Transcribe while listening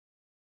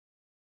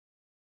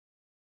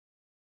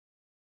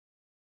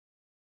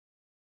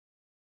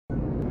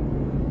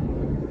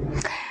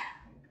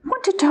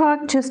want to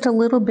talk just a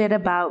little bit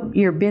about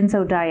your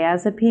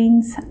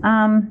benzodiazepines.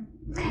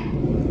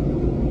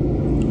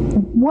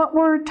 What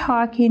we're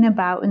talking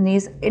about in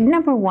these,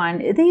 number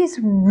one, these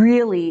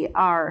really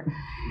are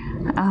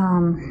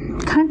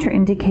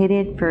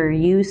contraindicated for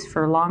use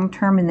for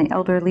long-term in the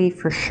elderly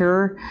for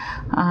sure.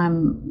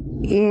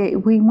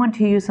 We want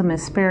to use them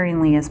as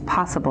sparingly as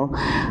possible.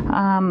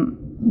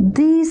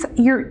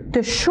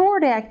 The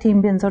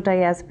short-acting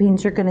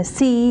benzodiazepines you're going to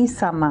see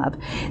some of.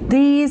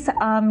 These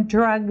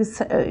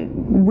drugs,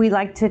 we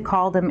like to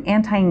call them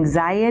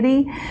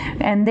anti-anxiety,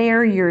 and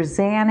they're your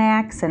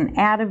Xanax and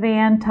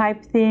Ativan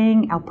type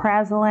thing,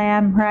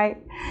 alprazolam, right?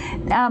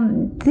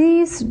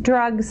 These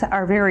drugs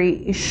are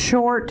very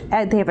short,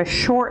 they have a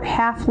short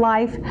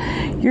half-life.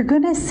 You're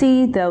going to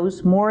see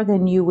those more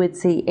than you would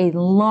see a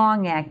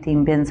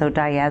long-acting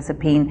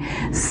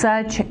benzodiazepine,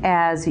 such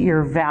as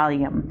your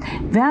Valium.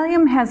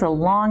 Valium has a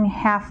long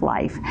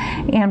half-life,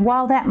 and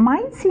while that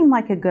might seem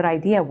like a good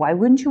idea, why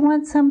wouldn't you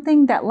want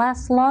something that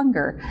lasts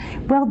longer?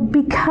 Well,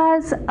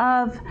 because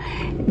of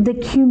the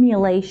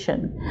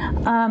accumulation.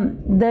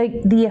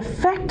 The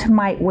effect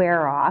might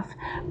wear off,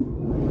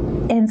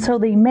 and so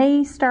they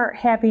may start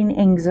having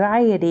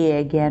anxiety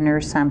again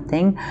or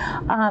something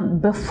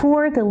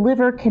before the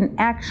liver can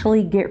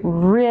actually get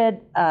rid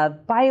of,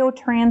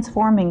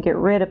 biotransform and get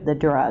rid of the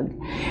drug.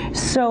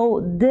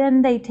 So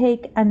then they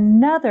take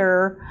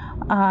another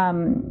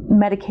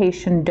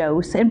medication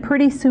dose, and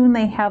pretty soon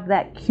they have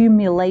that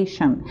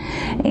accumulation,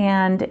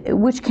 and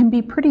which can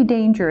be pretty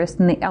dangerous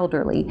in the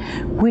elderly,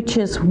 which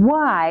is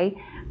why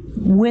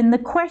when the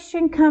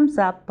question comes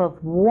up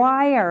of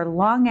why are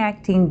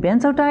long-acting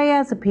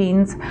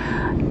benzodiazepines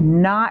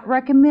not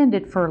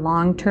recommended for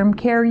long-term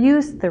care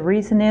use, the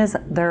reason is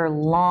their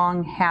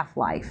long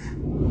half-life.